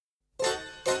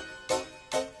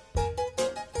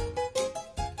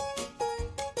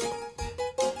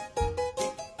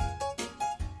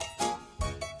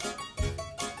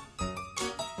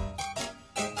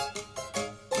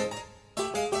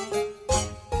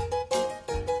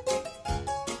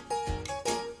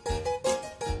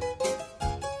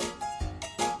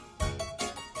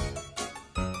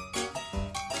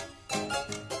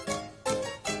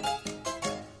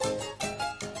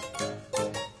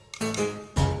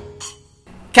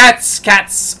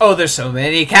Cats. Oh, there's so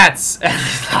many cats.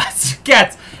 Lots of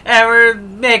cats. And we're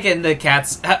making the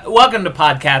cats. Welcome to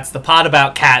Podcats, the pod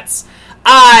about cats.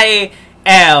 I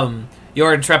am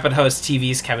your intrepid host,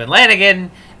 TV's Kevin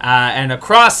Lanigan. And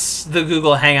across the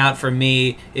Google Hangout from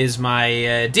me is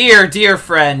my dear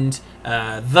friend,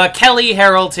 the Kelly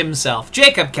Herald himself,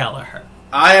 Jacob Kelleher.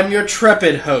 I am your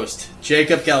trepid host,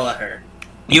 Jacob Kelleher.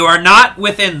 You are not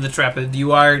within the trepid.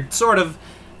 You are sort of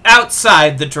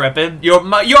outside the trepid.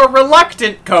 Your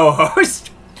reluctant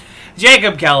co-host,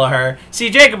 Jacob Kelleher. See,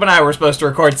 Jacob and I were supposed to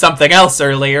record something else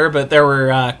earlier, but there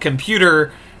were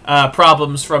computer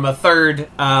problems from a third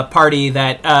party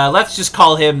that, let's just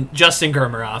call him Justin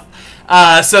Germeroff.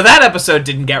 So that episode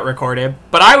didn't get recorded,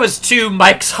 but I was 2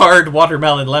 Mike's Hard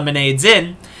Watermelon Lemonades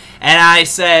in, and I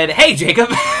said, hey, Jacob,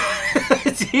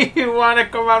 do you want to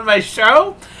come on my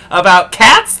show about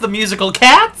Cats, the musical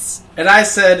Cats? And I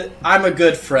said, I'm a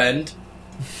good friend.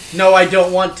 No, I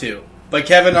don't want to. But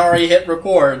Kevin already hit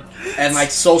record, and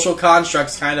social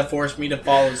constructs kind of forced me to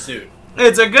follow suit.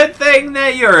 It's a good thing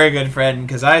that you're a good friend,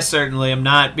 because I certainly am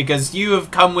not, because you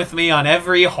have come with me on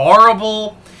every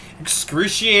horrible,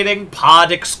 excruciating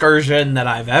pod excursion that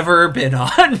I've ever been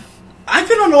on. I've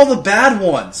been on all the bad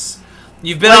ones.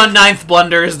 You've been on Ninth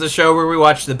Blunders, the show where we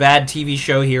watch the bad TV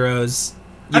show heroes.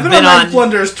 I've been on Ninth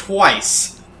Blunders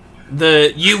twice.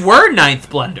 You were Ninth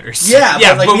Blunders. Yeah,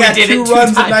 but we had did 2 it 2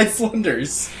 runs times. of Ninth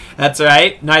Blunders. That's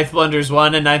right. Ninth Blunders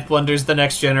 1 and Ninth Blunders The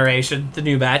Next Generation, the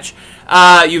new batch.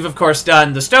 You've, of course,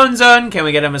 done The Stone Zone. Can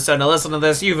we get Emma Stone to listen to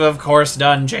this? You've, of course,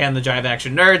 done Jay and the Jive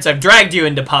Action Nerds. I've dragged you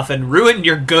into Puffin, ruined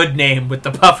your good name with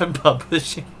the Puffin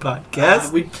Publishing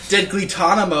Podcast. We did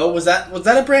Gleetonimo. Was that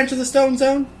a branch of the Stone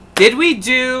Zone? Did we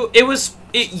do...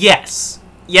 Yes.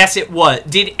 Yes, it was.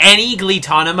 Did any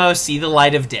Gleetonimo see the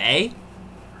light of day?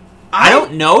 I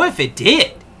don't know if it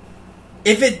did.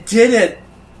 If it didn't,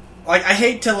 I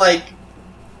hate to,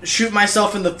 shoot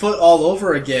myself in the foot all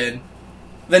over again.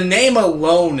 The name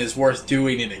alone is worth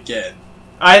doing it again.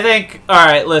 I think,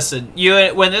 alright, listen,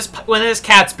 when this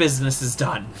cat's business is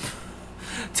done,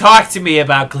 talk to me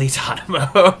about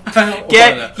Gleetonimo.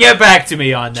 Get back to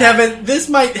me on that. Kevin, this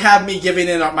might have me giving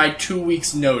in my 2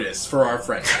 weeks notice for our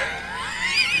friendship.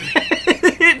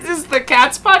 Is this the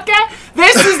Cats podcast?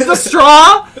 This is the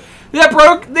straw that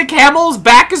broke the camel's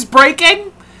back is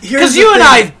breaking? Because you and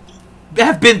I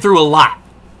have been through a lot.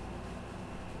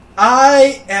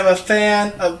 I am a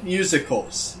fan of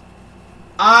musicals.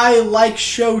 I like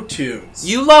show tunes.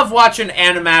 You love watching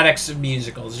animatics of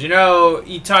musicals. You know,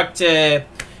 you talk to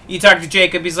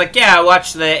Jacob, he's like, yeah, I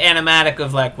watched the animatic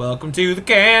of, Welcome to the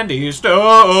Candy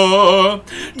Store. Tell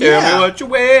me what you're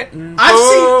waiting for.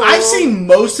 I've seen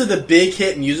most of the big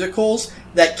hit musicals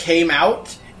that came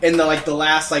out in the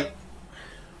last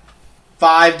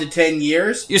 5 to 10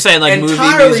 years. You're saying movie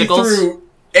musicals? Through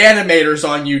animators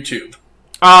on YouTube.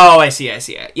 Oh, I see.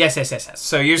 Yes.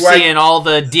 So you're seeing all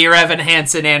the Dear Evan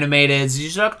Hansen animated. You're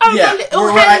just like,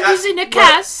 he's in a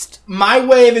cast. My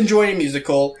way of enjoying a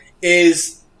musical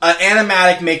is an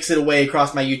animatic makes it way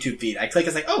across my YouTube feed. I click,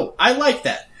 it's like, oh, I like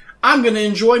that. I'm going to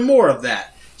enjoy more of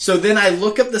that. So then I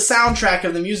look up the soundtrack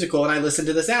of the musical and I listen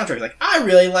to the soundtrack. I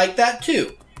really like that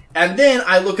too. And then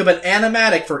I look up an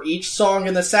animatic for each song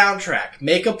in the soundtrack,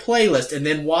 make a playlist, and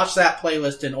then watch that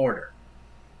playlist in order.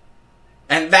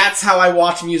 And that's how I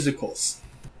watch musicals.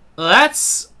 Well,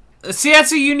 that's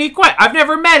a unique way. I've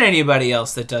never met anybody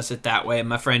else that does it that way,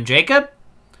 my friend Jacob.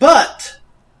 But,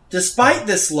 despite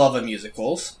this love of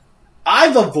musicals,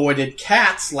 I've avoided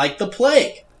Cats like the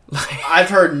plague. I've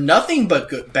heard nothing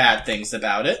but bad things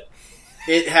about it.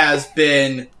 It has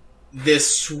been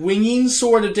this swinging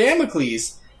sword of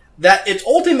Damocles that it's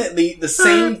ultimately the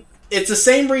same. It's the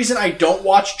same reason I don't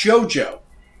watch JoJo.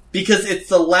 Because it's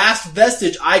the last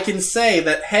vestige I can say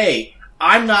that, hey,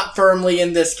 I'm not firmly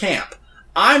in this camp.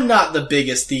 I'm not the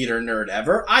biggest theater nerd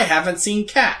ever. I haven't seen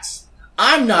Cats.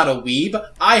 I'm not a weeb.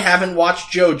 I haven't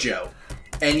watched JoJo.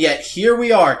 And yet here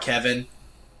we are, Kevin.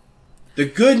 The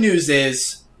good news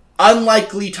is, unlike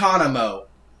Gleetonimo,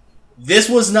 this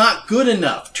was not good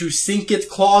enough to sink its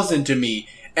claws into me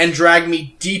and drag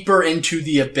me deeper into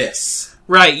the abyss.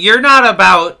 Right, you're not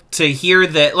about to hear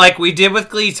that, like we did with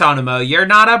Gleetonimo, you're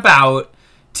not about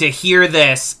to hear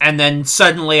this and then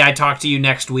suddenly I talk to you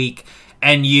next week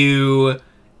and you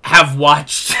have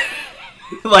watched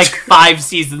 5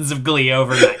 seasons of Glee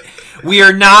overnight. We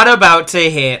are not about to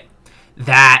hit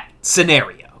that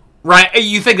scenario, right?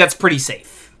 You think that's pretty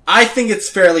safe? I think it's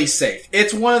fairly safe.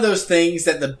 It's one of those things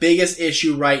that the biggest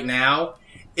issue right now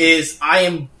is I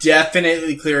am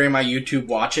definitely clearing my YouTube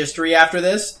watch history after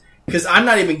this. Because I'm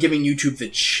not even giving YouTube the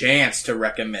chance to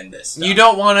recommend this stuff. You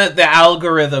don't want the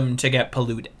algorithm to get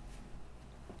polluted.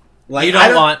 Like, you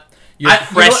don't want your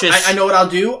precious... You know I know what I'll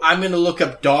do. I'm going to look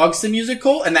up Dogs the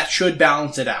Musical, and that should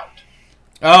balance it out.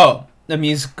 Oh, the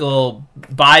musical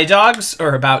by dogs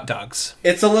or about dogs?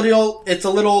 It's a little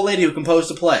old lady who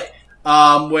composed a play.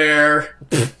 Where...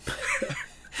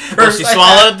 Well, she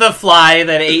swallowed the fly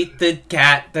that ate the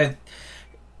cat that...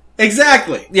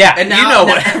 Exactly. Yeah, and now, you know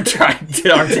what I'm trying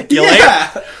to articulate.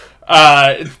 Yeah.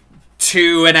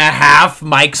 2.5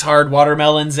 Mike's Hard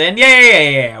Watermelons in.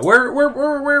 Yeah.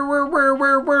 We're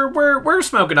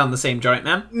smoking on the same joint,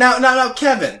 man. Now,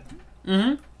 Kevin.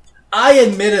 Mm-hmm. I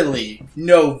admittedly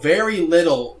know very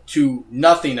little to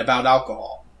nothing about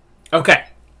alcohol. Okay.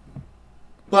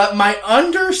 But my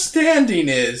understanding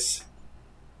is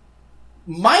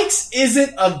Mike's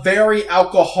isn't a very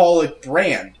alcoholic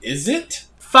brand, is it?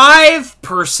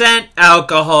 5%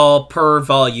 alcohol per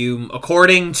volume,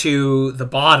 according to the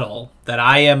bottle that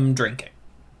I am drinking.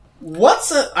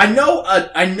 I know.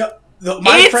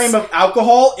 My frame of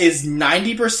alcohol is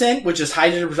 90%, which is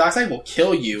hydrogen peroxide, will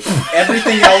kill you.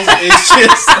 Everything else is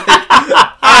just like,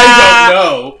 I don't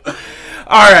know.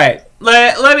 All right,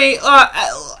 let me.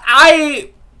 I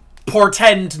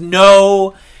portend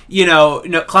no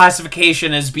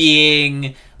classification as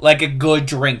being like a good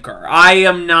drinker. I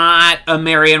am not a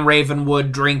Marion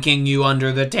Ravenwood drinking you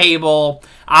under the table.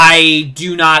 I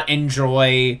do not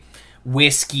enjoy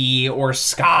whiskey or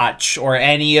scotch or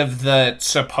any of the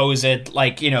supposed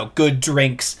good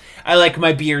drinks. I like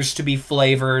my beers to be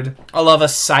flavored. I love a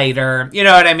cider. You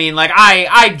know what I mean? Like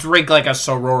I drink like a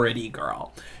sorority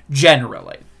girl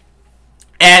generally.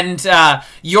 And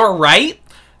you're right.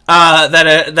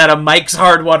 That a Mike's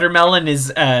Hard Watermelon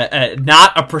is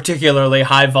not a particularly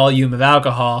high volume of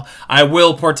alcohol. I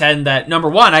will portend that, number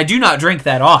one, I do not drink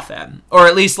that often. Or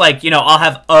at least, I'll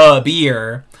have a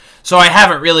beer. So I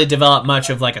haven't really developed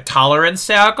much of, a tolerance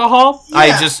to alcohol.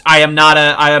 Yeah. I am not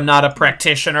a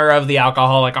practitioner of the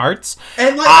alcoholic arts.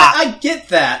 And, I get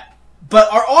that.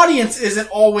 But our audience isn't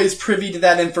always privy to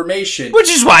that information. Which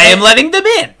is why I'm letting them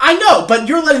in. I know, but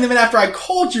you're letting them in after I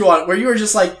called you on it, where you were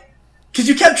just like... Because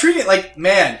you kept treating it like,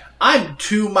 man, I'm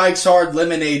 2 Mike's Hard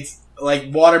lemonades,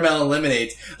 watermelon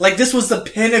lemonades. This was the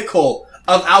pinnacle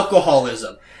of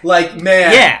alcoholism. Man.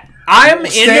 Yeah, I'm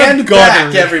in a gutter. Stand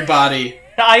back, everybody.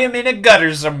 I am in a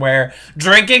gutter somewhere,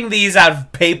 drinking these out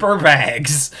of paper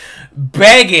bags,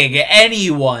 begging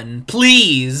anyone,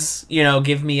 please,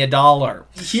 give me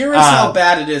 $1. Here is how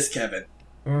bad it is, Kevin.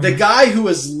 Mm-hmm. The guy who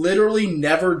is literally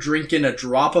never drinking a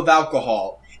drop of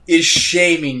alcohol is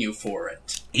shaming you for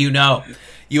it.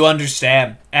 You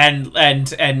understand. And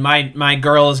my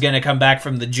girl is going to come back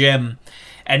from the gym,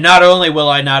 and not only will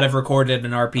I not have recorded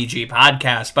an RPG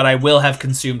podcast, but I will have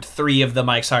consumed 3 of the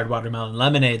Mike's Hard Watermelon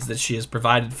lemonades that she has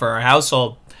provided for our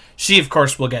household. She, of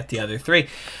course, will get the other 3.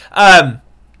 I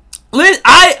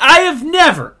have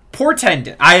never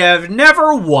portended, I have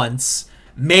never once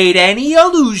made any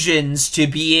allusions to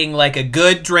being a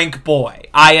good drink boy.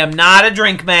 I am not a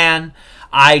drink man.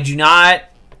 I do not,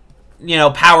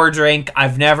 power drink.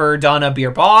 I've never done a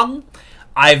beer pong.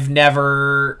 I've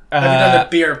never... have you done a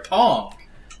beer pong?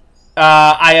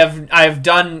 I have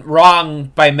done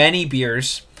wrong by many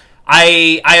beers.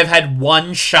 I have had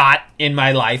 1 shot in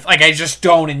my life. I just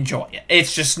don't enjoy it.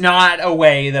 It's just not a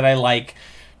way that I like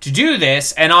to do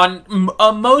this. And on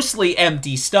a mostly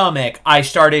empty stomach, I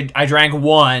drank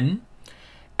 1.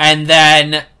 And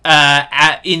then,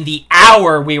 in the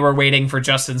hour we were waiting for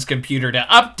Justin's computer to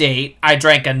update, I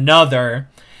drank another.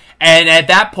 And at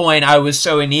that point, I was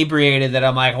so inebriated that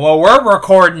I'm like, well, we're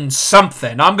recording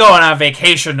something. I'm going on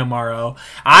vacation tomorrow.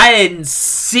 I didn't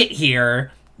sit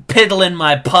here piddling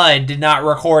my pud to not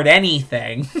record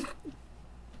anything.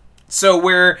 So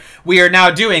we are now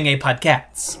doing a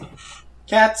podcast.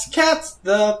 Cats,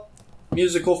 the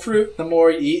musical fruit. The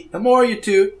more you eat, the more you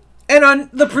toot. And on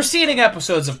the preceding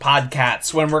episodes of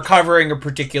Podcasts, when we're covering a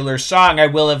particular song, I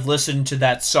will have listened to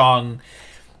that song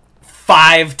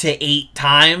 5 to 8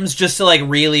 times just to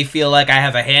really feel like I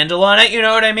have a handle on it, you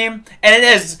know what I mean? And it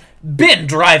has been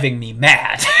driving me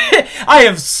mad. I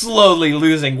am slowly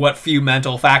losing what few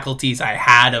mental faculties I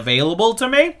had available to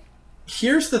me.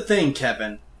 Here's the thing,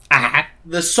 Kevin. Uh-huh.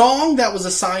 The song that was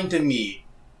assigned to me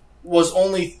was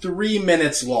only 3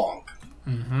 minutes long.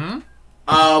 Mm-hmm.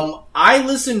 I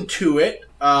listened to it,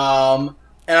 and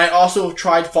I also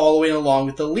tried following along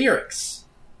with the lyrics.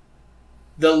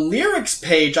 The lyrics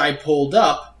page I pulled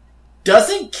up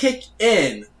doesn't kick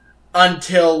in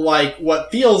until,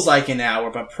 what feels like an hour,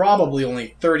 but probably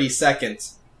only 30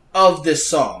 seconds of this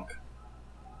song.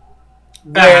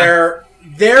 Where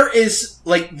there is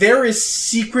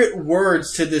secret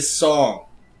words to this song,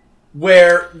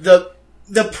 where the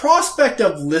prospect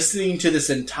of listening to this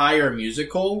entire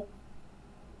musical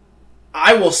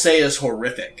I will say is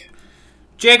horrific.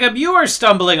 Jacob, you are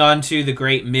stumbling onto the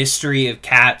great mystery of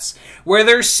Cats, where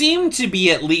there seem to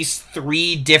be at least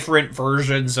 3 different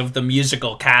versions of the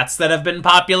musical Cats that have been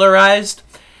popularized,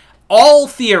 all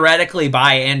theoretically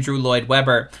by Andrew Lloyd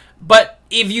Webber. But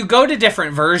if you go to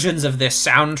different versions of this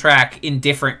soundtrack in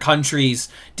different countries,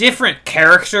 different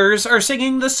characters are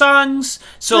singing the songs,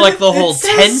 so like the whole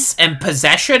tense and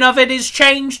possession of it is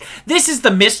changed. This is the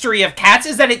mystery of Cats,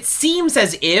 is that it seems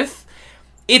as if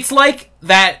it's like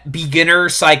that beginner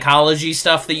psychology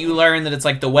stuff that you learn, that it's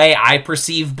like the way I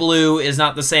perceive blue is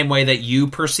not the same way that you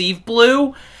perceive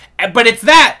blue. But it's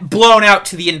that blown out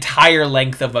to the entire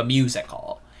length of a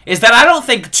musical. Is that I don't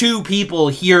think 2 people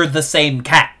hear the same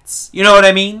Cats. You know what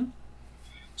I mean?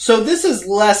 So this is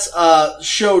less a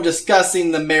show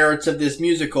discussing the merits of this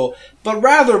musical, but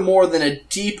rather more than a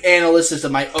deep analysis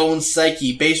of my own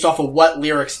psyche based off of what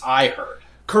lyrics I heard.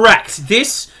 Correct.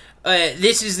 This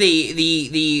is the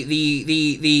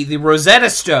Rosetta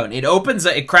Stone.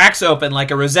 It cracks open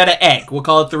like a Rosetta egg. We'll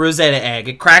call it the Rosetta egg.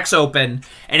 It cracks open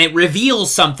and it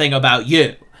reveals something about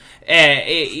you.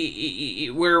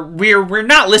 We're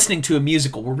not listening to a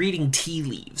musical. We're reading tea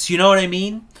leaves. You know what I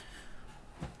mean?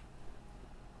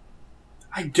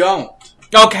 I don't.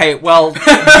 Okay, well,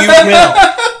 you will.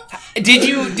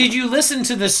 Did you listen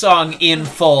to this song in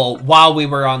full while we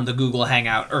were on the Google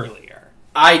Hangout earlier?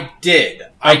 I did.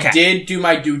 Okay. I did do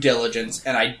my due diligence,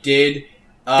 and I did.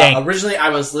 Originally, I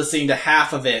was listening to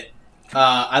half of it.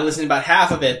 I listened to about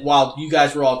half of it while you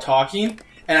guys were all talking,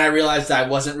 and I realized that I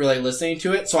wasn't really listening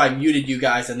to it, so I muted you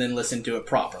guys and then listened to it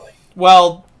properly.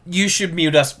 Well, you should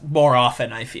mute us more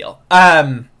often, I feel.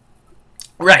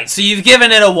 Right, so you've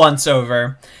given it a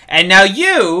once-over, and now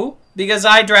you, because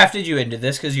I drafted you into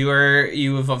this, because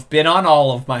you have been on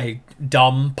all of my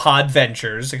dumb pod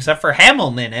ventures, except for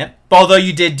Hamilton in it, although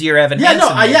you did Dear Evan Hansen.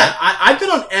 I've been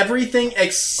on everything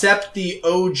except the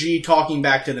OG Talking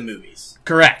Back to the Movies.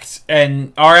 Correct,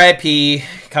 and RIP,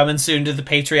 coming soon to the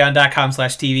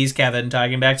patreon.com/TV's Kevin,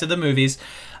 Talking Back to the Movies.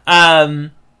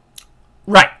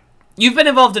 Right. You've been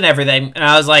involved in everything, and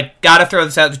I was like, gotta throw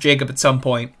this out to Jacob at some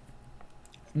point.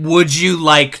 Would you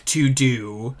like to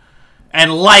do...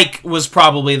 And like was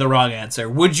probably the wrong answer.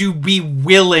 Would you be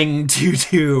willing to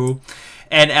do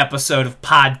an episode of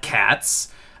Podcats?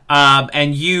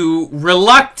 And you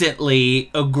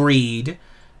reluctantly agreed.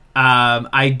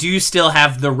 I do still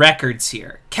have the records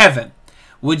here. Kevin,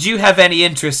 would you have any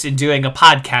interest in doing a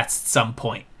podcast at some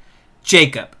point?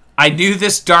 Jacob, I knew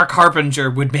this dark harbinger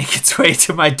would make its way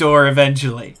to my door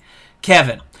eventually.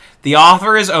 Kevin, the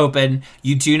offer is open.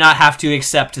 You do not have to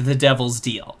accept the devil's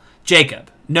deal.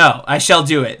 Jacob, no, I shall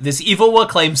do it. This evil will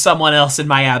claim someone else in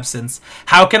my absence.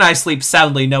 How can I sleep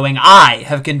soundly knowing I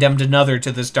have condemned another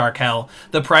to this dark hell?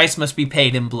 The price must be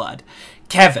paid in blood.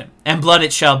 Kevin, and blood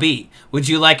it shall be. Would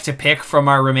you like to pick from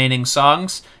our remaining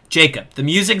songs? Jacob, the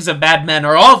musings of bad men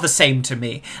are all the same to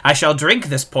me. I shall drink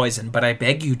this poison, but I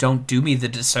beg you don't do me the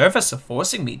disservice of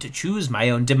forcing me to choose my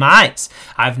own demise.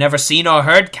 I've never seen or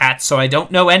heard Cats, so I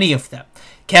don't know any of them.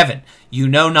 Kevin, you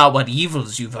know not what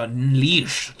evils you've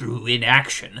unleashed through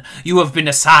inaction. You have been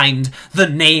assigned the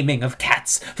naming of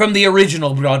Cats from the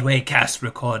original Broadway cast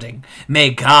recording. May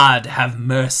God have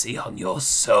mercy on your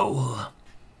soul.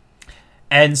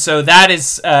 And so that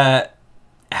is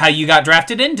how you got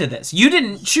drafted into this. You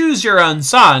didn't choose your own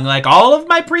song like all of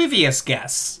my previous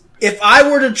guests. If I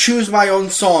were to choose my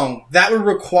own song, that would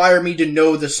require me to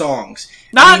know the songs.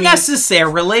 Not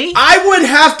necessarily. I would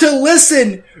have to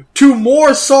listen to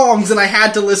more songs than I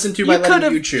had to listen to by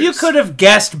letting you choose. You could have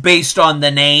guessed based on the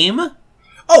name.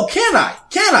 Oh, can I?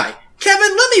 Can I?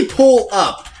 Kevin, let me pull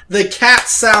up the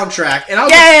Cats soundtrack, and I'll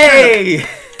Yay! just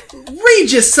kind of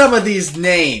read you some of these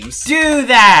names. Do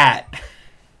that.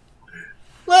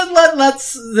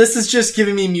 Let's. This is just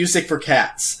giving me music for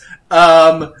cats.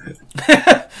 Meow,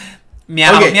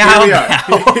 okay, meow, here we are.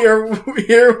 meow.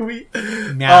 Here we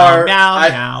Meow, are. meow,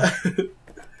 meow.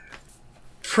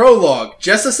 Prologue.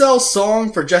 Jessicel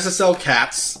song for Jessicel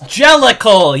Cats.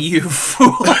 Jellicle, you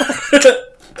fool.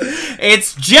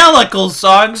 It's Jellicle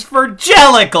songs for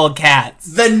Jellicle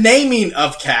cats. The naming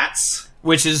of cats.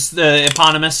 Which is the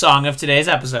eponymous song of today's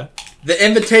episode. The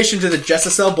invitation to the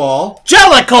Jessicel ball.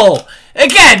 Jellicle!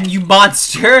 Again, you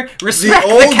monster! Respect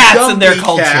the cats and their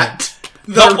culture. Cat.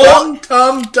 The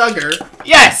Rum-Tum Duggar.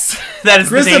 Yes! That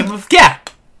is the name of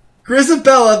cat.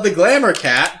 Grisabella, the glamour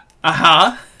cat.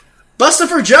 Uh-huh.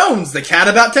 Bustafer Jones, the cat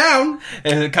about town.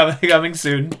 Coming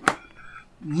soon.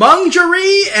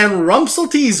 Mungery and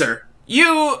Rumpelteazer.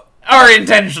 You are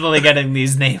intentionally getting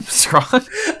these names wrong.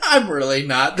 I'm really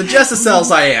not. The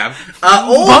Jessicels I am.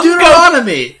 Old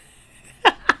Deuteronomy.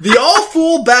 The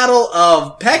all-fool battle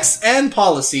of pecs and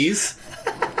policies.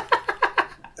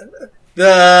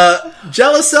 The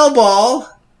Jellicell Ball.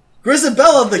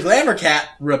 Grisabella the Glamour Cat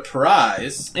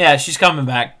reprise. Yeah, she's coming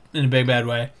back in a big bad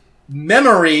way.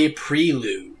 Memory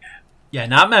Prelude. Yeah,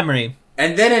 not memory.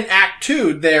 And then in Act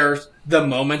 2, there's The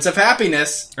Moments of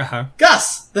Happiness. Uh-huh.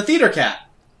 Gus, the Theater Cat.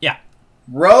 Yeah.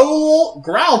 Growl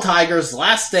Tiger's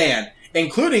Last Stand,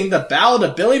 including the Ballad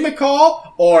of Billy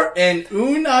McCall or In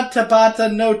Una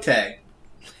Tabata Note.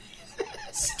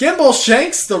 Skimble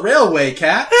Shanks, the Railway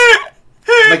Cat.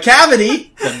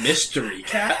 McCavity, the Mystery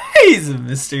Cat. He's a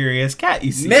mysterious cat,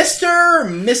 you see. Mr.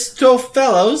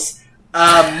 Mistofellows,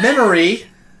 Memory,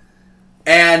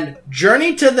 and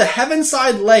Journey to the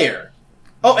Heavenside Lair.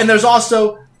 Oh, and there's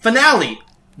also Finale,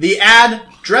 the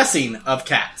dressing of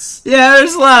cats. Yeah,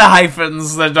 there's a lot of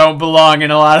hyphens that don't belong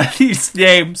in a lot of these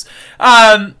names.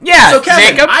 Yeah, so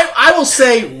Kevin, Jacob? I will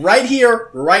say right here,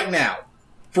 right now,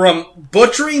 from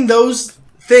butchering those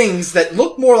things that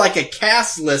look more like a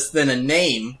cast list than a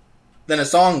name, than a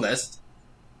song list.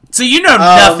 So you know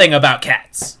nothing about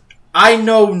cats. I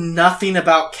know nothing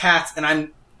about cats,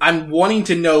 and I'm wanting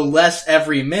to know less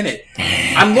every minute.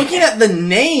 I'm looking at the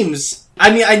names.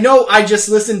 I mean, I know I just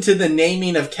listened to the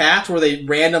naming of cats where they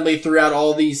randomly threw out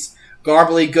all these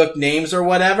garbly-gook names or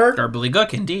whatever.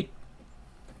 Garbly-gook, indeed.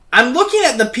 I'm looking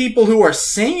at the people who are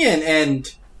singing,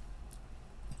 and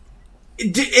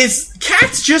is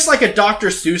Cats just like a Dr.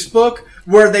 Seuss book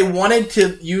where they wanted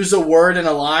to use a word in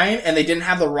a line and they didn't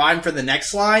have the rhyme for the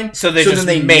next line? So they just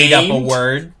made up a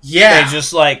word? Yeah. They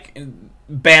just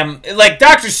bam, like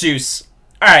Dr. Seuss.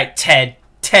 Alright, Ted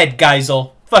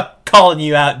Geisel. Fuck calling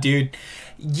you out, dude.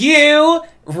 You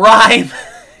rhyme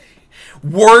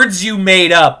words you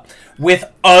made up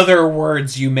with other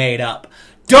words you made up.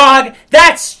 Dog,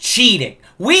 that's cheating.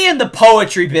 We in the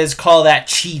poetry biz call that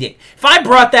cheating. If I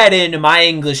brought that into my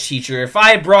English teacher, if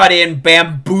I brought in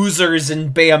bamboozers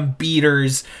and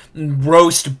bambeaters and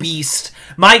roast beast,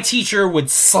 my teacher would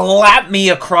slap me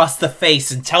across the face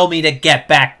and tell me to get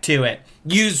back to it.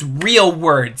 Use real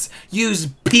words. Use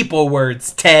people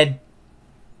words, Ted.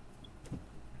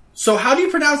 So how do you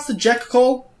pronounce the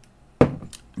Jekyll?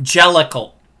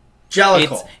 Jellicle.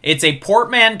 Jellicle. It's a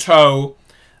portmanteau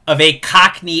of a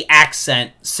Cockney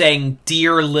accent saying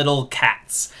dear little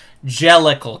cats.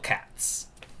 Jellicle cats.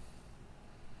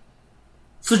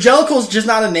 So Jellicle's just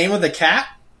not a name of the cat?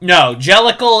 No,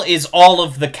 Jellicle is all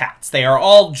of the cats. They are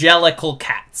all Jellicle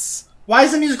cats. Why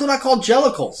is the musical not called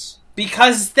Jellicles?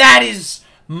 Because that is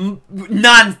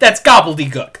that's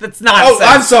gobbledygook. That's nonsense. Oh,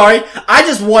 I'm sorry. I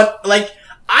just want,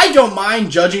 I don't mind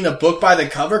judging a book by the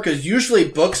cover, because usually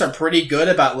books are pretty good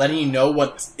about letting you know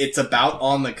what it's about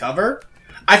on the cover.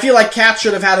 I feel like Cats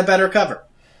should have had a better cover.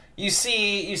 You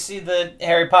see the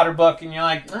Harry Potter book, and you're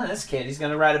like, oh, this kid, he's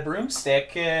going to ride a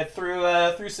broomstick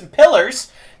through some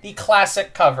pillars. The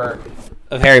classic cover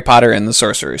of Harry Potter and the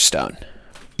Sorcerer's Stone.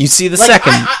 You see the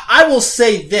second. I will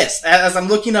say this, as I'm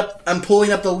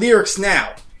pulling up the lyrics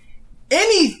now.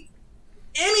 Any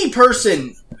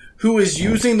person who is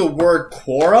using the word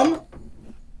quorum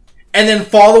and then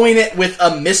following it with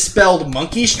a misspelled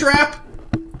monkey strap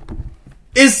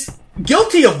is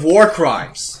guilty of war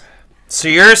crimes. So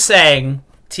you're saying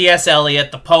T.S.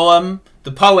 Eliot, the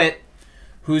poet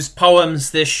whose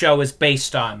poems this show is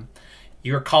based on,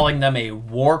 you're calling them a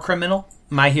war criminal?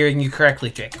 Am I hearing you correctly,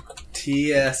 Jacob?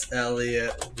 T.S.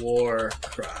 Eliot, war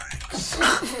crimes.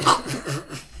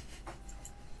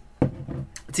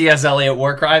 T.S. Eliot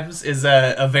War Crimes is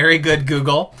a very good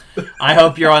Google. I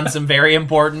hope you're on some very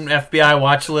important FBI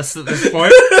watch lists at this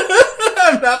point.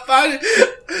 I'm not finding.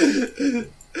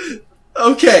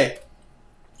 Okay.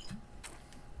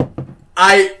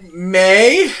 I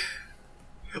may.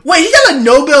 Wait, he got a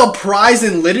Nobel Prize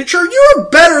in Literature? You're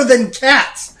better than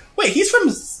Cats. Wait, he's from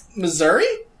Missouri?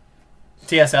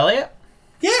 T.S. Eliot?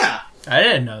 Yeah. I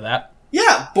didn't know that.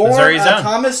 Yeah, born Missouri's own.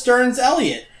 Thomas Stearns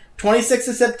Eliot, 26th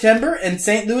of September in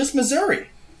St. Louis, Missouri.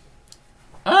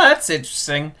 Oh, that's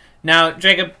interesting. Now,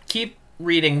 Jacob, keep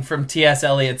reading from T.S.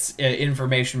 Eliot's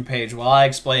information page while I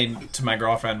explain to my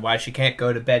girlfriend why she can't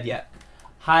go to bed yet.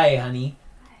 Hi, honey.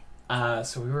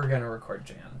 So we were going to record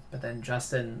Jan, but then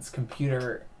Justin's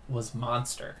computer was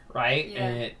Monster, right? Yeah.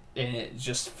 And it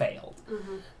just failed.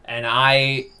 Mm-hmm. And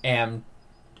I am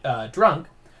drunk,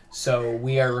 so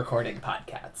we are recording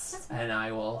podcasts. And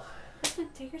I will...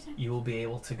 Take your time. You will be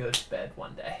able to go to bed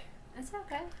one day. It's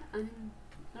okay. I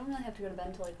don't really have to go to bed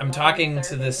until I'm talking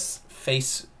to this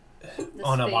face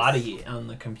on a body on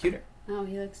the computer. Oh,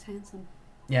 he looks handsome.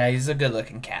 Yeah, he's a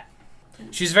good-looking cat.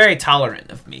 She's very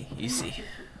tolerant of me, you see.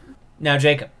 Now,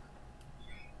 Jacob.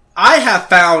 I have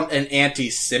found an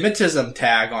anti-Semitism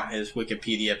tag on his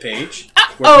Wikipedia page,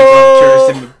 where people are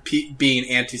curious him being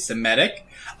anti-Semitic.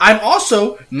 I'm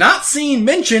also not seeing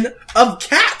mention of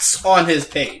cats on his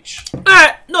page.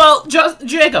 Well,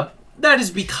 Jacob, that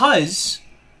is because...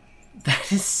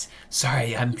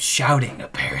 Sorry, I'm shouting,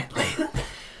 apparently.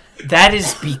 That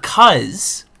is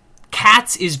because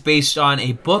Cats is based on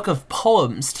a book of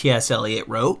poems T.S. Eliot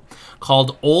wrote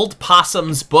called Old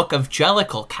Possum's Book of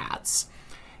Jellicle Cats.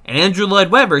 And Andrew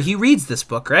Lloyd Webber, he reads this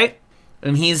book, right?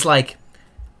 And he's like,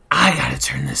 I gotta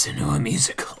turn this into a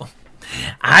musical.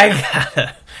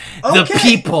 The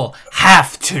people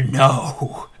have to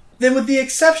know. Then with the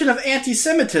exception of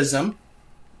anti-Semitism,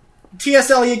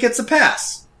 T.S. Eliot gets a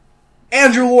pass.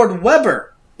 Andrew Lloyd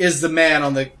Webber is the man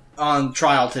on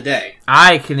trial today.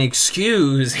 I can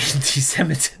excuse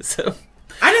anti-Semitism.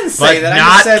 I didn't say that. Not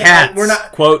I just said cats. We're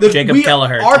not. Quote Jacob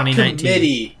Kelleher, our 2019.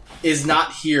 committee is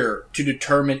not here to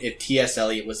determine if T.S.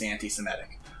 Eliot was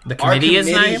anti-Semitic. The committee is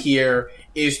not Our committee here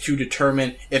is to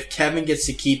determine if Kevin gets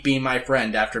to keep being my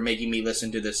friend after making me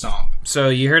listen to this song. So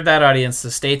you heard that, audience.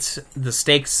 The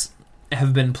stakes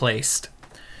have been placed.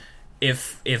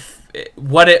 If at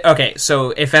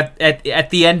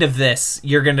the end of this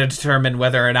you're going to determine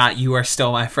whether or not you are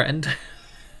still my friend.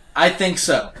 I think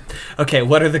so. Okay,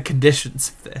 what are the conditions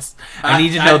of this? I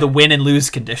need to know the win and lose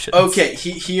conditions. Okay,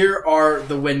 here are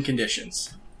the win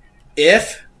conditions. There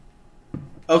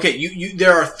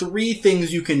are 3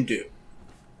 things you can do.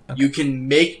 Okay. You can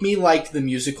make me like the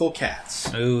musical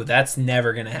Cats. Ooh, that's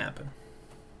never going to happen.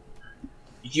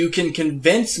 You can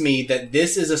convince me that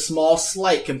this is a small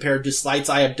slight compared to slights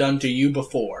I have done to you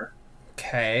before.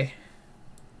 Okay.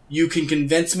 You can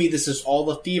convince me this is all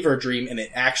a fever dream and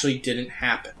it actually didn't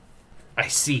happen. I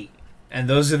see. And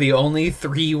those are the only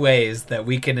 3 ways that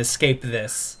we can escape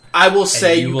this. I will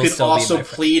say you could also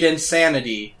plead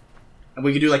insanity. And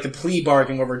we could do like a plea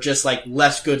bargain where we're just like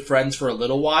less good friends for a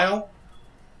little while.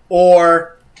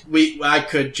 Or I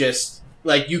could just,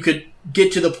 like, you could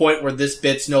get to the point where this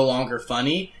bit's no longer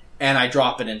funny and I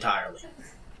drop it entirely.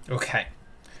 Okay.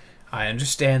 I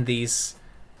understand these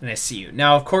and I see you.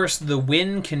 Now, of course, the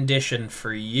win condition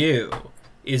for you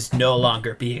is no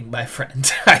longer being my friend.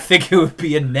 I think it would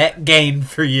be a net gain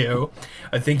for you.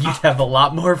 I think you'd have a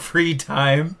lot more free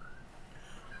time.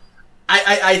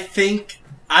 I think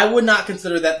I would not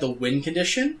consider that the win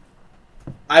condition.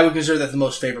 I would consider that the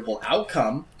most favorable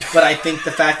outcome. But I think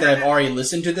the fact that I've already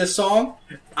listened to this song,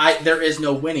 there is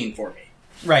no winning for me.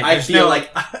 Right. I feel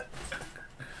like...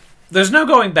 There's no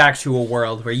going back to a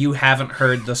world where you haven't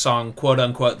heard the song,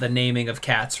 quote-unquote, The Naming of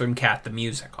Cats from Cat the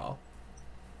Musical.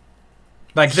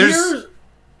 Like,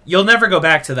 you'll never go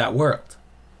back to that world.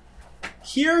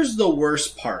 Here's the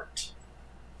worst part.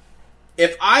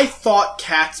 If I thought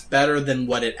Cats better than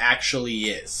what it actually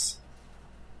is,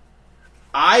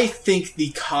 I think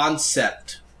the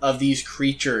concept of these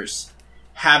creatures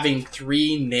having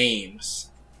 3 names,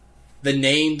 the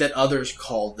name that others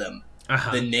called them,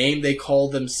 the name they call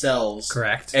themselves,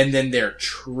 correct, and then their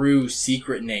true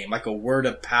secret name, like a word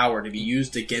of power to be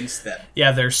used against them.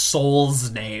 Yeah, their soul's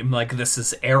name, like this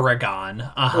is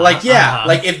Aragon. Like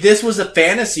if this was a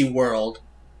fantasy world,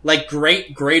 like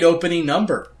great opening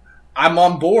number. I'm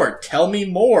on board. Tell me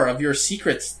more of your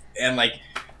secrets, and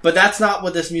but that's not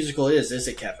what this musical is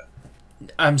it, Kevin?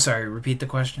 I'm sorry. Repeat the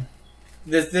question.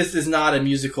 This is not a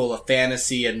musical of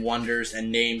fantasy and wonders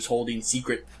and names holding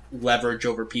secret leverage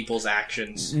over people's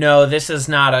actions. No, this is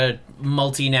not a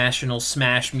multinational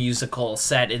smash musical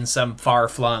set in some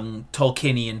far-flung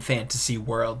Tolkienian fantasy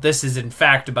world. This is, in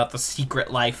fact, about the secret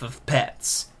life of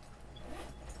pets.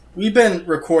 We've been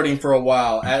recording for a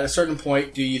while. At a certain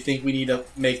point, do you think we need to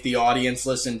make the audience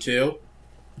listen too?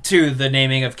 To The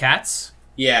Naming of Cats?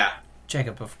 Yeah.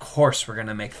 Jacob, of course we're going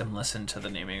to make them listen to The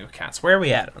Naming of Cats. Where are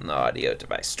we at on the audio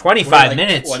device? 25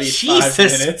 minutes. 25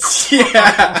 Jesus minutes.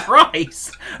 Yeah.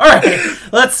 Christ. All right,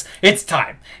 it's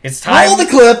time. It's time. Roll the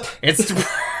clip.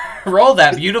 Roll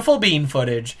that beautiful bean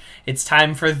footage. It's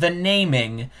time for The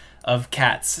Naming of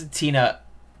Cats. Tina,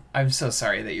 I'm so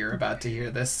sorry that you're about to hear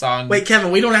this song. Wait,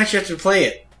 Kevin, we don't actually have to play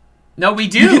it. No, we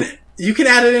do. You can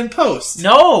add it in post.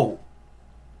 No.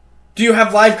 Do you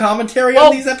have live commentary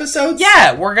on these episodes?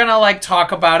 Yeah, we're gonna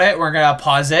talk about it. We're gonna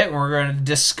pause it. And we're gonna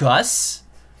discuss.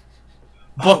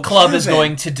 Book club is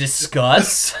going to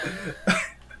discuss.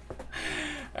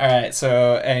 All right,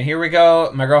 and here we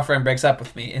go. My girlfriend breaks up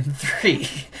with me in 3,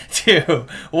 2,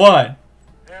 1.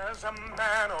 There's a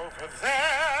man over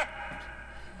there.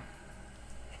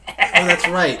 Oh, that's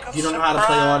right. You don't know how to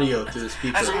play audio through the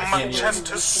speaker.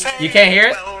 You can't hear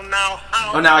it? Oh,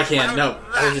 now I can. No,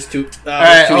 I was just too. All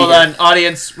right, hold on,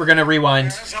 audience. We're gonna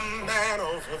rewind. There's a man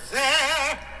over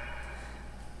there.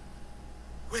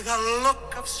 with a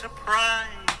look of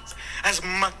surprise, as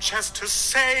much as to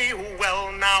say,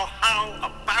 well, now how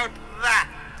about that?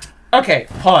 Okay,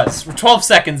 pause. We're 12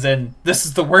 seconds in. This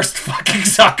is the worst fucking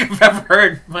song I've ever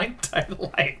heard in my entire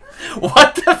life.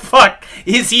 What the fuck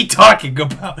is he talking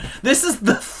about? This is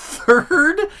the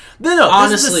third... No,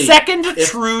 Honestly, this is the second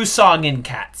true song in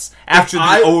Cats after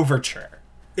the overture.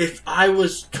 If I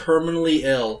was terminally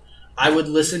ill, I would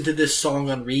listen to this song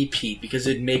on repeat because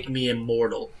it'd make me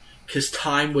immortal. Because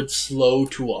time would slow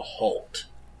to a halt.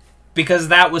 Because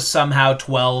that was somehow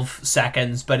 12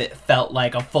 seconds, but it felt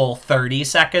like a full 30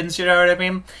 seconds, you know what I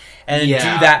mean? And do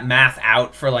that math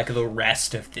out for, like, the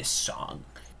rest of this song.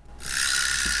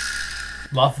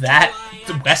 Love that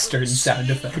Western sound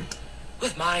effect.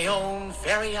 With my own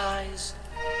very eyes.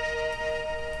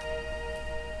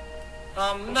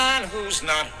 A man who's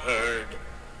not heard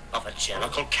of a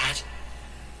jellicle cat.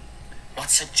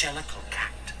 What's a jellicle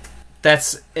cat?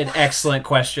 That's an excellent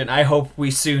question. I hope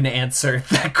we soon answer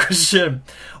that question.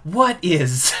 What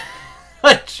is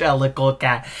a jellicle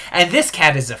cat? And this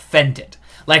cat is offended.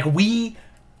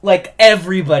 Like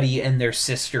everybody and their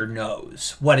sister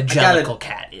knows what a jellicle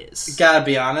cat is. Gotta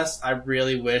be honest, I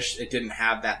really wish it didn't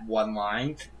have that one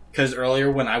line. Because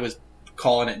earlier when I was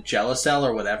calling it Jellicell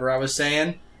or whatever I was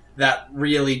saying, that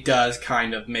really does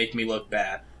kind of make me look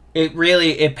bad.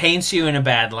 It paints you in a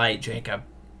bad light, Jacob.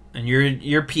 And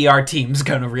your PR team's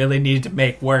gonna really need to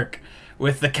make work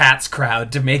with the Cats crowd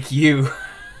to make you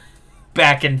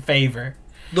back in favor.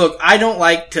 Look, I don't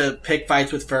like to pick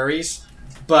fights with furries,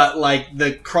 but like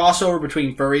the crossover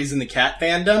between furries and the cat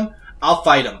fandom, I'll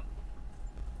fight them.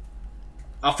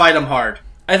 I'll fight them hard.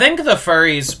 I think the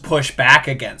furries push back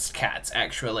against cats,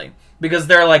 actually. Because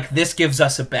they're like, this gives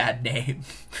us a bad name.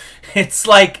 It's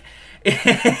like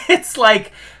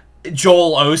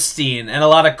Joel Osteen, and a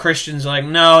lot of Christians are like,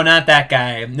 no, not that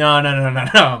guy.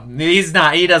 No. He's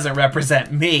not. He doesn't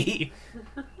represent me.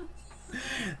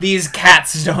 These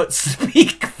cats don't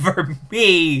speak for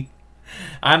me.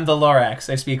 I'm the Lorax.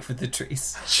 I speak for the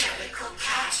trees. Jellicle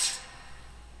cat.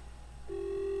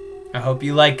 I hope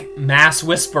you like mass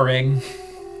whispering,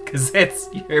 because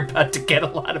you're about to get a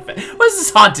lot of it. What's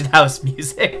this haunted house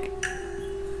music?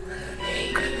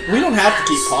 We don't have to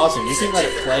keep pausing. You can let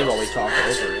it play while we talk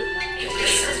over it. It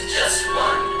isn't just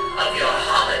one of your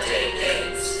holiday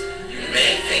games. You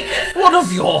may think that One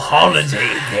of your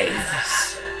holiday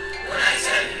games. when I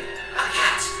tell you a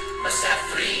cat must have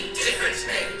 3 different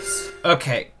names.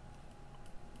 Okay.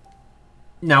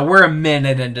 Now, we're a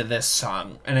minute into this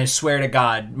song, and I swear to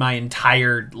God, my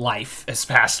entire life has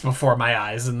passed before my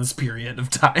eyes in this period of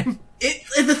time.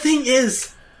 The thing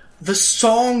is, the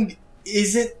song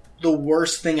isn't the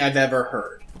worst thing I've ever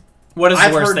heard. What is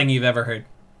the worst thing you've ever heard?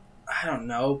 I don't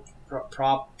know.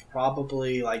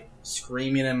 Probably, like,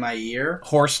 screaming in my ear.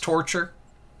 Horse torture?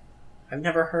 I've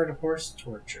never heard of horse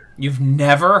torture. You've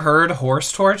never heard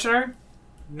horse torture?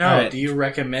 No, Right. Do you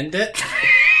recommend it?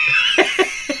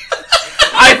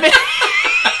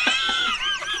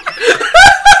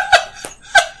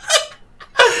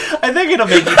 I think it'll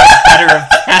make you better of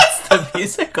Cats the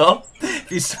Musical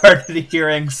if you started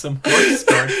hearing some horse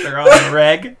torture on the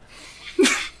reg.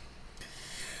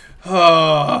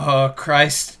 Oh,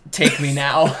 Christ, take me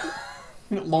now.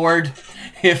 Lord,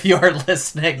 if you're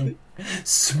listening,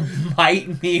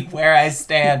 smite me where I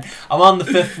stand. I'm on the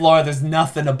 5th floor, there's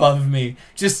nothing above me.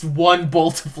 Just one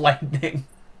bolt of lightning.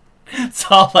 That's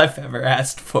all I've ever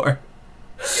asked for.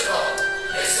 Skull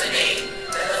is the name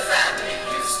that the family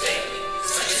use daily,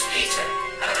 such as Peter,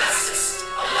 Augustus,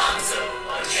 Alonzo,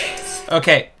 or James.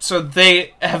 Okay, so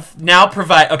they have now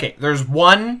okay, there's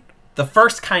one, the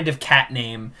first kind of cat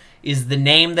name is the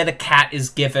name that a cat is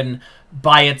given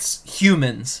by its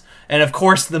humans. And of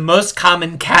course, the most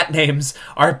common cat names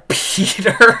are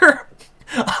Peter,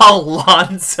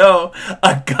 Alonzo,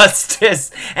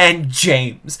 Augustus, and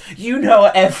James. You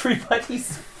know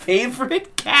everybody's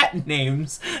favorite cat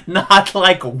names, not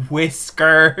like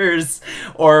Whiskers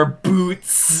or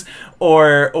Boots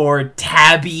or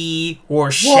Tabby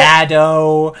or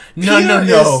Shadow.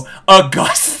 No.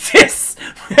 Augustus.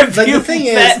 Have Like, you the thing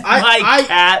met is, my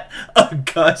cat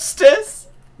Augustus?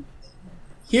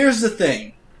 Here's the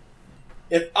thing.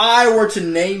 If I were to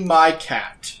name my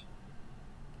cat,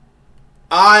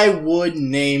 I would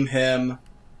name him...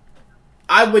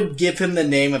 I would give him the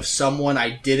name of someone I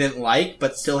didn't like,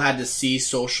 but still had to see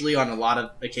socially on a lot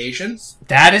of occasions.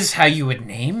 That is how you would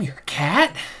name your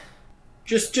cat?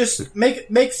 Just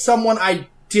make someone I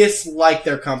dislike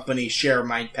their company share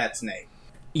my pet's name.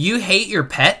 You hate your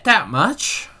pet that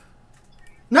much?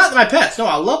 Not my pets. No,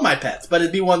 I love my pets, but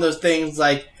it'd be one of those things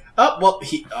like, look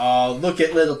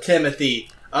at little Timothy.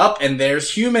 And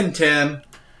there's human Tim.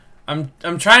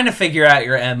 I'm trying to figure out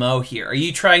your MO here. Are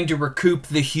you trying to recoup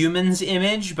the human's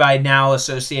image by now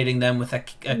associating them with a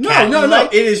cat? No.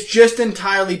 It is just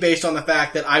entirely based on the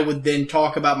fact that I would then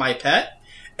talk about my pet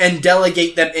and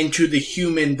delegate them into the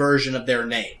human version of their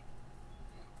name.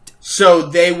 So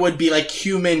they would be like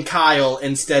human Kyle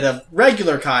instead of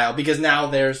regular Kyle, because now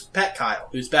there's pet Kyle,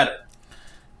 who's better.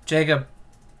 Jacob.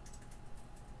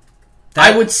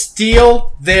 I would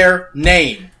steal their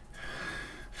name.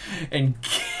 And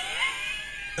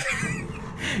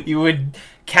you would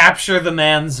capture the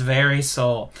man's very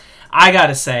soul. I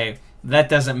gotta say, that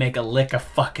doesn't make a lick of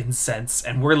fucking sense,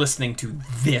 and we're listening to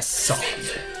this song.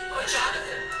 Victor or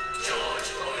Jonathan,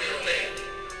 George or Elaine,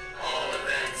 all of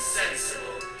them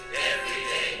sensible,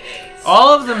 everyday names.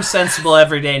 All of them sensible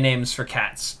everyday names for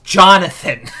cats.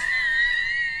 Jonathan.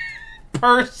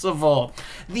 Percival.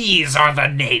 These are the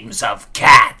names of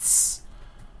cats.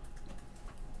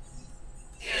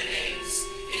 Here are names,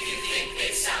 if you think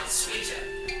they sound sweeter.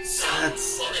 Some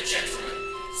for the gentlemen,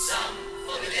 some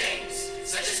for the dames,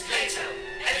 such as Plato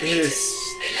and It is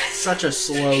such a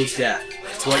slow death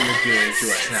to what you're doing to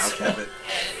us now, Kevin.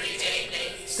 everyday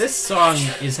names. This song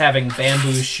is having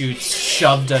bamboo shoots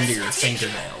shoved under your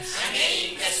fingernails. A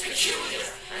name that's peculiar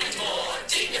and more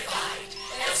dignified.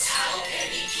 Else how can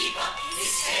he keep up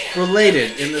his tail?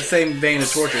 Related, in the same vein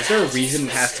of torture, is there a reason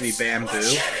it has to be bamboo?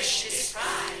 Cherish his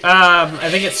pride. I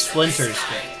think it's Splinter's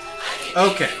thing.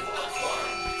 Okay.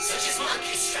 Such as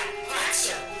Monkey Strap,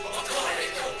 Praxo, or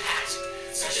Corico Pat,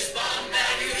 such as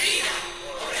Bombadurina,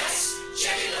 or else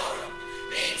Jellylorum,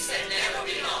 names that never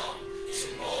belong to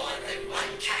more than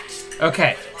one cat.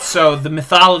 Okay, so the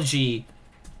mythology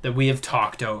that we have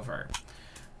talked over.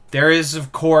 There is,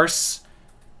 of course,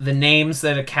 the names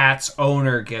that a cat's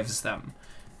owner gives them.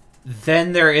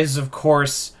 Then there is, of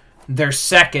course, their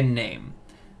second name,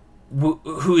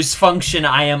 whose function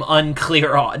I am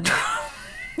unclear on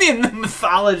in the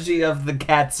mythology of the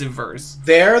Catsiverse.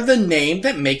 They're the name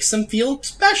that makes them feel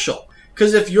special.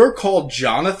 Because if you're called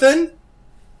Jonathan...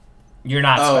 You're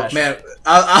not Oh, special. man.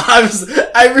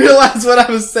 I realized what I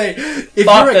was saying. If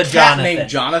Fuck you're a a cat Jonathan. named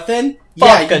Jonathan,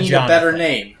 Fuck you a need Jonathan. a better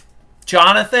name.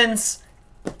 Jonathan's,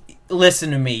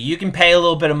 listen to me. You can pay a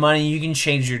little bit of money. You can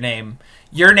change your name.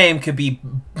 Your name could be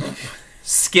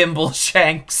Skimble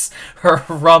Shanks or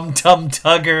Rum Tum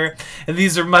Tugger. And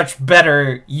these are much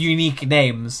better, unique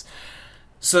names.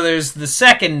 So there's the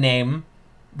second name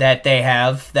that they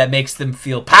have that makes them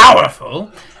feel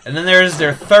powerful. And then there's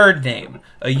their third name.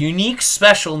 A unique,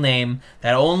 special name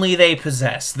that only they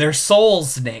possess. Their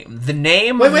soul's name. The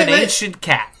name of an ancient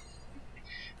cat.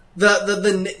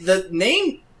 The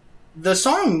name... The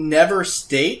song never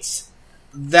states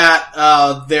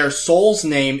that their soul's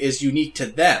name is unique to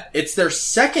them. It's their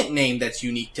second name that's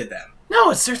unique to them.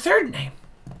 No, it's their third name.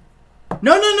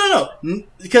 No.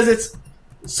 Because it's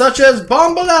such as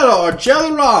Bombaletta or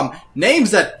Jellyrom,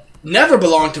 names that never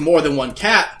belong to more than one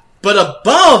cat, but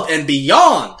above and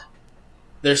beyond,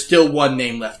 there's still one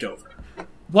name left over.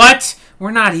 What?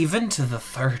 We're not even to the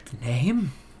third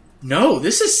name? No,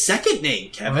 this is second name,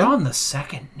 Kevin. We're on the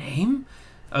second name?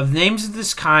 Of names of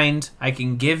this kind, I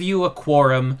can give you a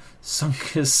quorum,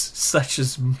 such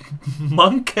as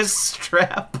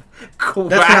Monkastrap, That's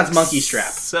pronounced Monkey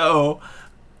Strap. So,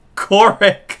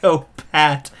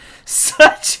 Coricopat,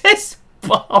 such as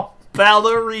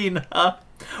Ballerina,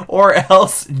 or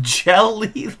else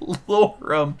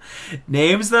Jellylorum.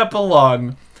 Names that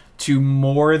belong to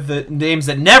names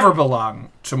that never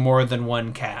belong to more than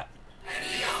one cat. And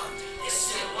beyond, there's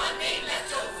still one name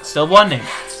left over. Still one name.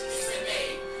 That is the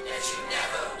name that you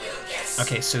never will guess.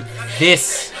 Okay, so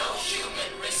this... That no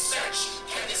human research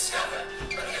can discover,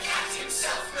 but the cat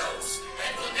himself knows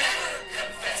and will never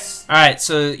confess. Alright,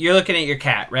 so you're looking at your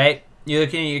cat, right? You're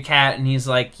looking at your cat, and he's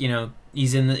like,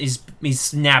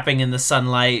 he's napping in the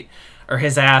sunlight, or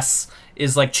his ass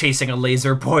is like chasing a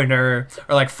laser pointer,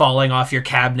 or like falling off your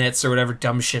cabinets, or whatever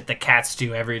dumb shit that cats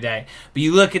do every day. But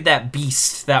you look at that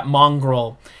beast, that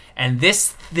mongrel, and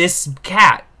this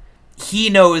cat, he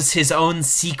knows his own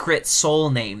secret soul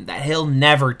name that he'll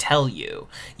never tell you.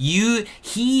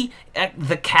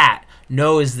 The cat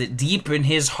knows that deep in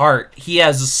his heart, he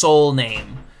has a soul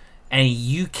name, and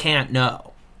you can't know.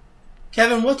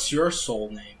 Kevin, what's your soul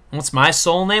name? What's my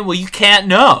soul name? Well, you can't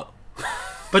know.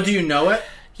 But do you know it?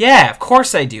 Yeah, of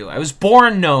course I do. I was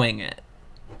born knowing it.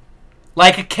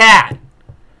 Like a cat.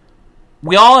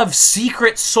 We all have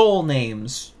secret soul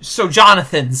names. So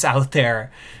Jonathan's out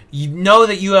there. You know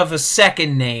that you have a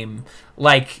second name,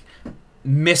 like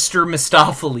Mr.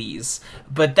 Mistopheles.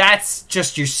 But that's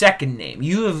just your second name.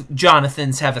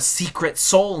 Jonathans have a secret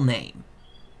soul name.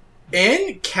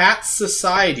 In cat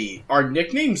society, are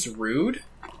nicknames rude?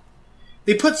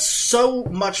 They put so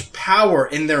much power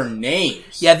in their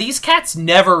names. Yeah, these cats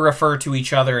never refer to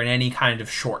each other in any kind of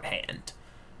shorthand.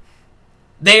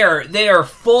 They are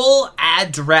full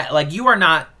address. Like, you are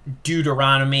not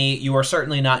Deuteronomy. You are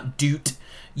certainly not Deut.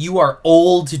 You are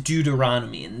Old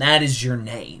Deuteronomy, and that is your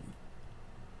name.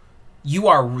 You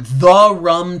are the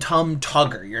Rum Tum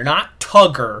Tugger. You're not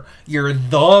Tugger. You're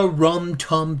the Rum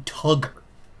Tum Tugger.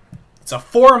 It's a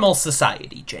formal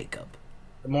society, Jacob.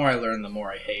 The more I learn, the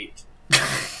more I hate.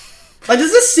 Like,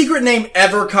 does this secret name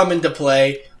ever come into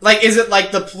play? Like, is it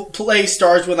like the play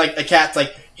starts with, like, a cat's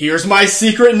like, here's my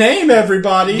secret name,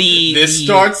 everybody. This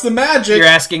starts the magic. You're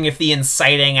asking if the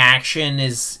inciting action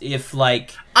is, if,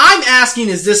 like... I'm asking,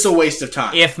 is this a waste of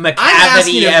time? If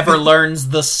McCavity ever learns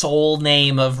the soul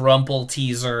name of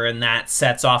Rumpelteazer and that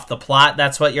sets off the plot,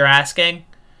 that's what you're asking?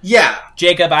 Yeah.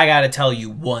 Jacob, I gotta tell you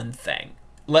one thing.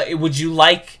 Would you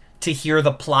like to hear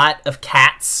the plot of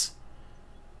Cats?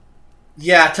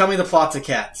 Yeah, tell me the plots of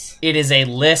Cats. It is a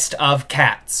list of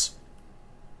cats.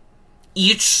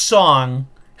 Each song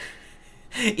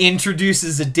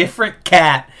introduces a different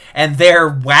cat and their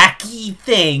wacky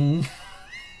thing.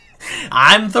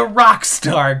 I'm the rock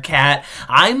star cat.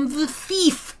 I'm the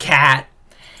thief cat.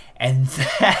 And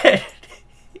that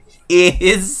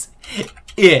is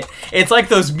it. It's like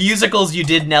those musicals you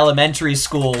did in elementary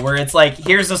school where it's like,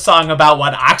 here's a song about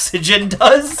what oxygen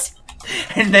does,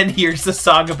 and then here's a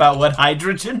song about what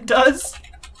hydrogen does.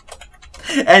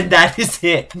 And that is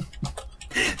it.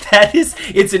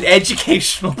 It's an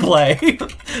educational play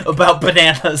about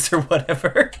bananas or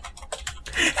whatever.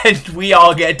 And we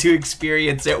all get to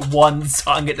experience it one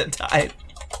song at a time.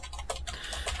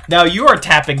 Now you are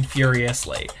tapping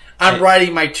furiously. I'm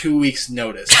writing my 2 weeks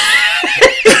notice.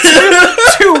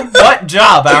 To what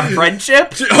job? Our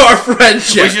friendship? Our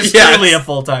friendship, which is yes. truly a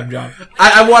full-time job.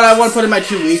 I want to put in my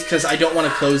 2 weeks because I don't want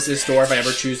to close this door if I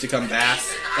ever choose to come back.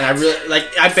 And I really, like,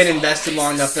 I've been invested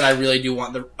long enough that I really do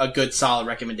want a good, solid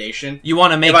recommendation. You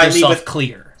want to make yourself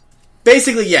clear.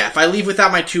 Basically, yeah. If I leave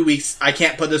without my 2 weeks, I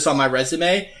can't put this on my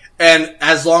resume. And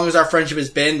as long as our friendship has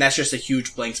been, that's just a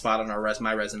huge blank spot on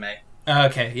my resume.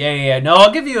 Okay, yeah. No,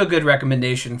 I'll give you a good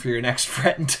recommendation for your next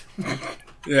friend.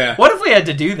 Yeah. What if we had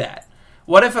to do that?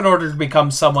 What if in order to become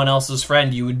someone else's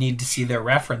friend, you would need to see their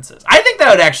references? I think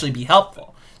that would actually be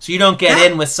helpful. So you don't get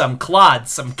in with some clod,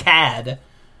 some cad.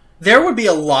 There would be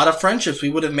a lot of friendships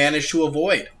we would have managed to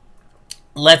avoid.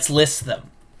 Let's list them.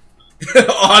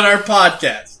 On our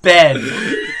podcast. Ben.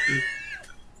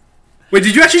 Wait,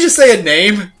 did you actually just say a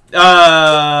name?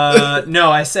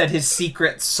 No, I said his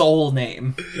secret soul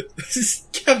name.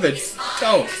 Kevin,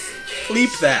 don't.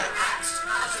 Bleep that.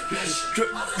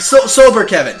 Sober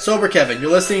Kevin, you're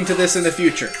listening to this in the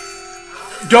future.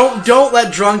 Don't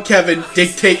let drunk Kevin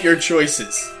dictate your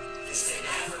choices.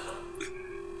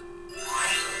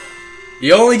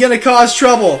 You're only gonna cause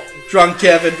trouble, drunk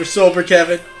Kevin or sober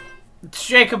Kevin.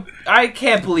 Jacob, I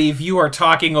can't believe you are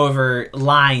talking over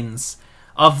lines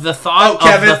of the thought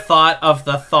of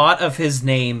the thought of his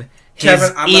name. His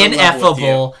Kevin, I'm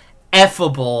ineffable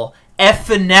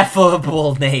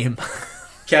name.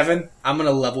 Kevin, I'm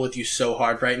gonna level with you so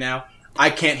hard right now. I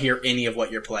can't hear any of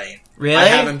what you're playing. Really? I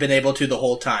haven't been able to the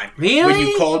whole time.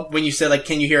 Really? When you said, like,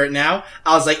 can you hear it now?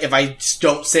 I was like, if I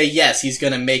don't say yes, he's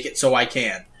gonna make it so I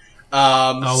can. We're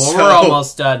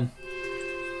almost done.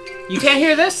 You can't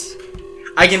hear this?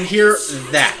 I can hear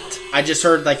that. I just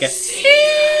heard like a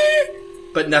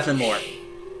but nothing more.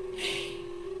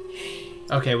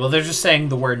 Okay, well, they're just saying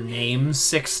the word name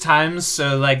 6 times,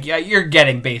 so, like, yeah, you're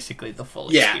getting basically the full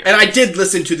experience. Yeah, and I did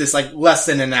listen to this, like, less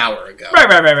than an hour ago.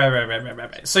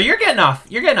 Right. So you're getting off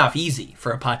easy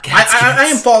for a podcast. I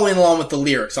am following along with the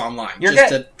lyrics online,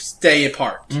 to stay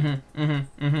apart.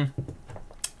 Mm-hmm.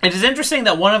 It is interesting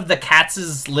that one of the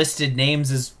Cats' listed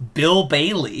names is Bill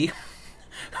Bailey,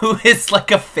 who is,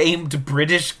 like, a famed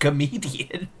British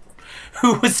comedian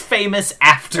who was famous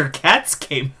after Cats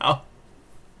came out.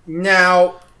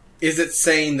 Now, is it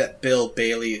saying that Bill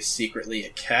Bailey is secretly a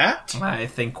cat? I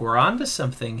think we're onto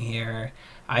something here.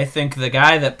 I think the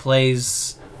guy that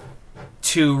plays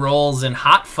 2 roles in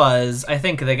Hot Fuzz, I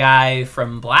think the guy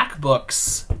from Black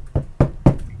Books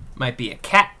might be a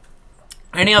cat.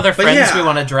 Any other friends we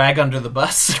want to drag under the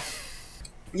bus?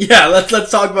 Yeah,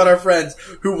 let's talk about our friends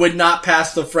who would not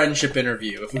pass the friendship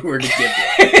interview if we were to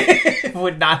give one.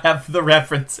 Would not have the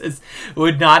references,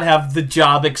 would not have the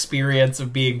job experience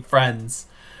of being friends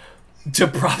to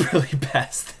properly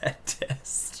pass that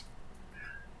test.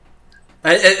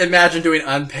 Imagine doing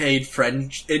unpaid friend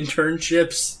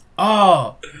internships.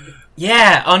 Oh,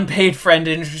 yeah, unpaid friend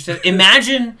internships.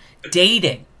 Imagine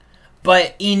dating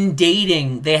But in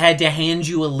dating, they had to hand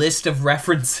you a list of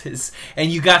references,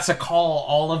 and you got to call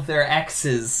all of their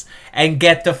exes and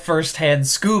get the first-hand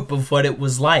scoop of what it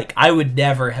was like. I would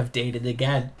never have dated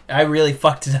again. I really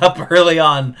fucked it up early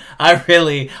on. I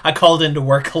called into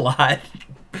work a lot.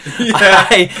 Yeah.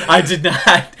 I did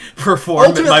not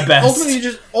perform at my best.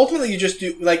 Ultimately, you just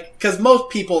do, like, because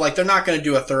most people, like, they're not going to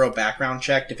do a thorough background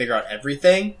check to figure out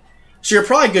everything. So you're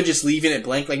probably good just leaving it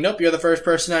blank, like, nope, you're the first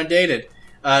person I dated.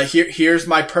 Here's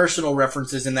my personal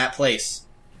references in that place.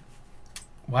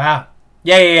 Wow.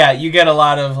 Yeah. You get a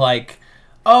lot of, like,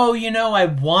 oh, I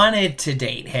wanted to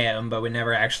date him, but we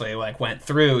never actually, like, went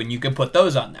through, and you could put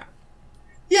those on there.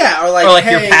 Yeah, or like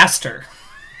hey, your pastor.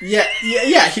 Yeah.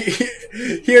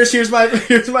 Here's my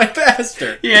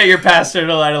pastor. Yeah, your pastor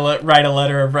to write a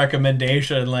letter of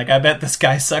recommendation. Like, I bet this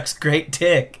guy sucks great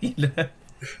dick.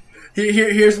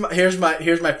 Here's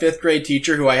my fifth grade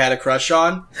teacher who I had a crush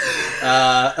on.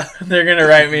 They're gonna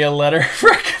write me a letter of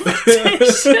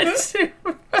recommendation.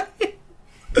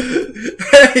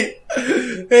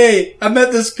 Hey, I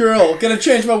met this girl. Gonna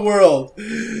change my world.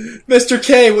 Mr.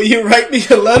 K, will you write me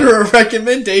a letter of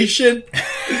recommendation?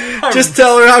 Just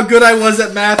tell her how good I was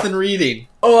at math and reading.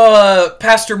 Oh,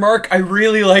 Pastor Mark, I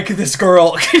really like this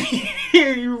girl.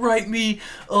 Can you write me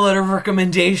a letter of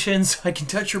recommendation so I can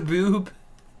touch her boob?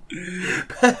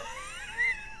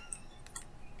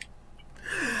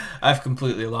 I've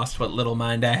completely lost what little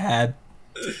mind I had.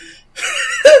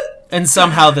 And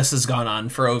somehow this has gone on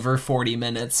for over 40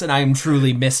 minutes, and I am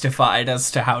truly mystified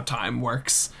as to how time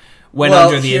works when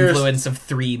under the influence of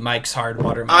 3 Mike's Hard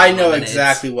Watermelon I know lemonades.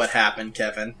 exactly what happened,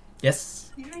 Kevin.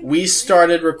 Yes? We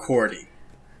started recording,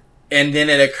 and then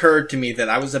it occurred to me that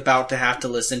I was about to have to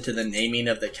listen to the naming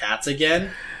of the cats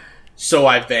again, so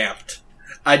I vamped.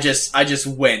 I just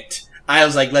went. I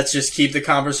was like, let's just keep the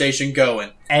conversation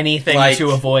going. Anything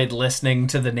to avoid listening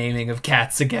to the naming of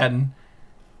cats again.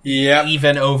 Yeah.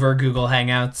 Even over Google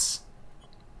Hangouts.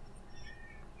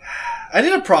 I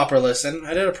did a proper listen.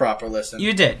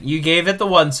 You did. You gave it the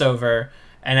once-over,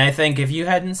 and I think if you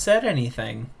hadn't said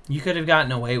anything, you could have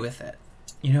gotten away with it.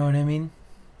 You know what I mean?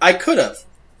 I could have.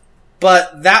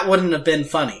 But that wouldn't have been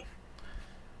funny.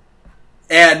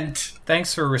 And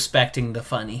thanks for respecting the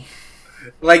funny.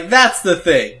 Like, that's the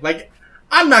thing. Like,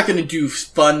 I'm not gonna do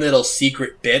fun little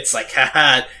secret bits like,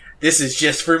 haha, this is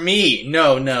just for me.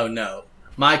 No.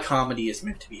 My comedy is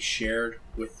meant to be shared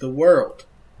with the world.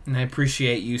 And I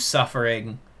appreciate you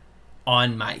suffering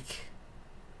on mic.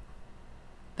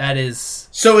 That is...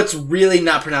 So it's really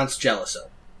not pronounced Jelliso.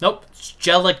 Nope, it's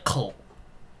jellicle.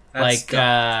 That's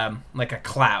like a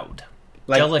cloud.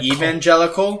 Like Jellicle.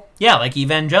 evangelical? Yeah, like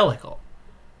evangelical.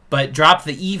 But drop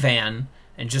the evan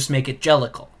and just make it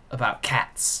jellicle, about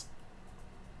cats.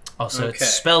 Also, Okay. It's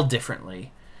spelled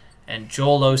differently, and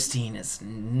Joel Osteen is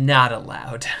not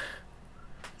allowed.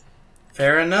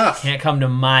 Fair enough. Can't come to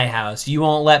my house. You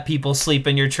won't let people sleep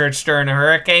in your church during a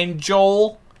hurricane,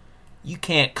 Joel? You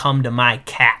can't come to my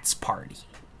cat's party.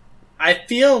 I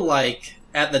feel like,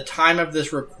 at the time of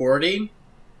this recording,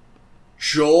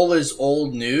 Joel is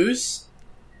old news,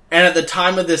 and at the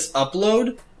time of this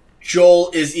upload,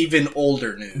 Joel is even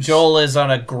older news. Joel is on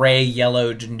a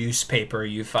gray-yellowed newspaper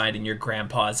you find in your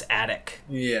grandpa's attic.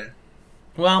 Yeah.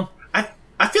 Well,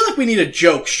 I feel like we need a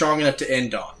joke strong enough to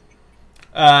end on.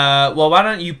 well, why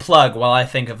don't you plug while I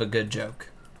think of a good joke?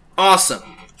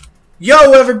 Awesome.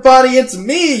 Yo, everybody, it's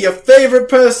me, your favorite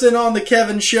person on the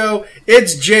Kevin Show.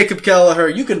 It's Jacob Kelleher.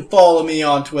 You can follow me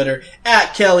on Twitter,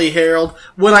 @KellyHarold.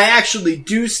 When I actually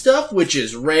do stuff, which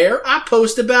is rare, I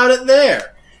post about it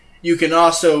there. You can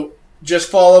also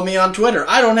just follow me on Twitter.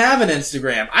 I don't have an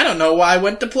Instagram. I don't know why I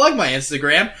went to plug my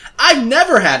Instagram. I've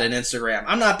never had an Instagram.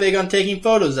 I'm not big on taking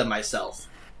photos of myself.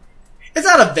 It's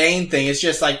not a vain thing. It's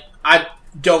just like, I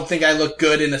don't think I look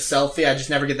good in a selfie. I just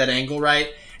never get that angle right.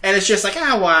 And it's just like,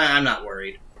 why? I'm not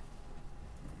worried.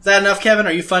 Is that enough, Kevin?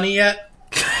 Are you funny yet?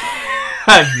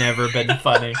 I've never been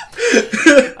funny.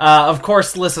 Of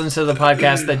course, listen to the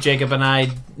podcast that Jacob and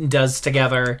I does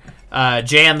together,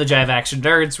 Jam the Jive Action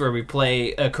Nerds, where we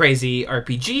play a crazy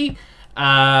RPG.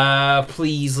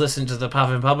 Please listen to the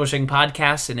Puffin Publishing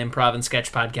podcast, an improv and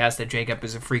sketch podcast that Jacob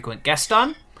is a frequent guest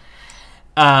on.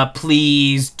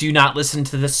 Please do not listen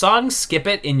to this song. Skip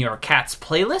it in your cat's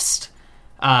playlist.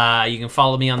 You can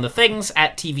follow me on the things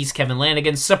at TV's Kevin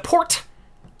Lanigan. Support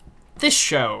this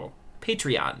show.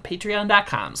 Patreon.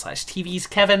 Patreon.com/TV's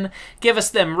Kevin. Give us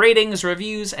them ratings,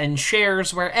 reviews, and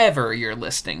shares wherever you're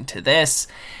listening to this.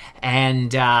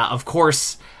 And, of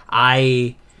course,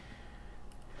 I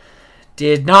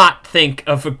did not think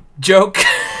of a joke.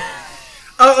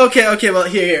 Oh, okay. Well,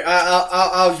 here.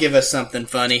 I'll give us something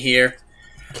funny here.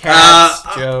 Cats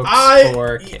jokes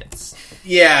for kids.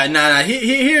 Yeah, nah.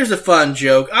 Here's a fun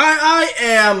joke. I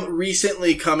am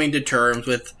recently coming to terms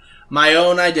with my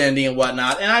own identity and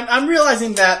whatnot, and I'm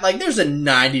realizing that, like, there's a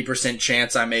 90%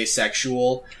 chance I'm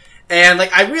asexual. And,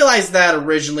 like, I realized that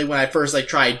originally when I first, like,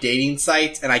 tried dating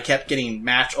sites, and I kept getting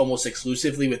matched almost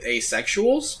exclusively with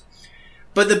asexuals.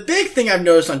 But the big thing I've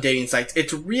noticed on dating sites,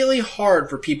 it's really hard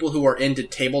for people who are into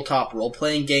tabletop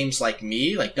role-playing games like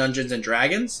me, like Dungeons &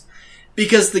 Dragons,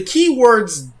 because the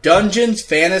keywords dungeons,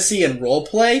 fantasy, and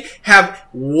roleplay have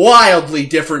wildly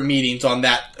different meanings on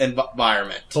that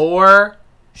environment. For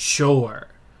sure.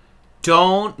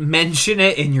 Don't mention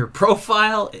it in your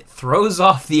profile. It throws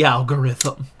off the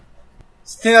algorithm.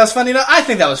 Think that was funny enough? I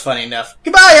think that was funny enough.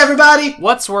 Goodbye, everybody!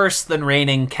 What's worse than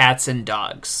raining cats and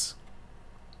dogs?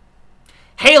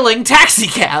 Hailing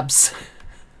taxicabs!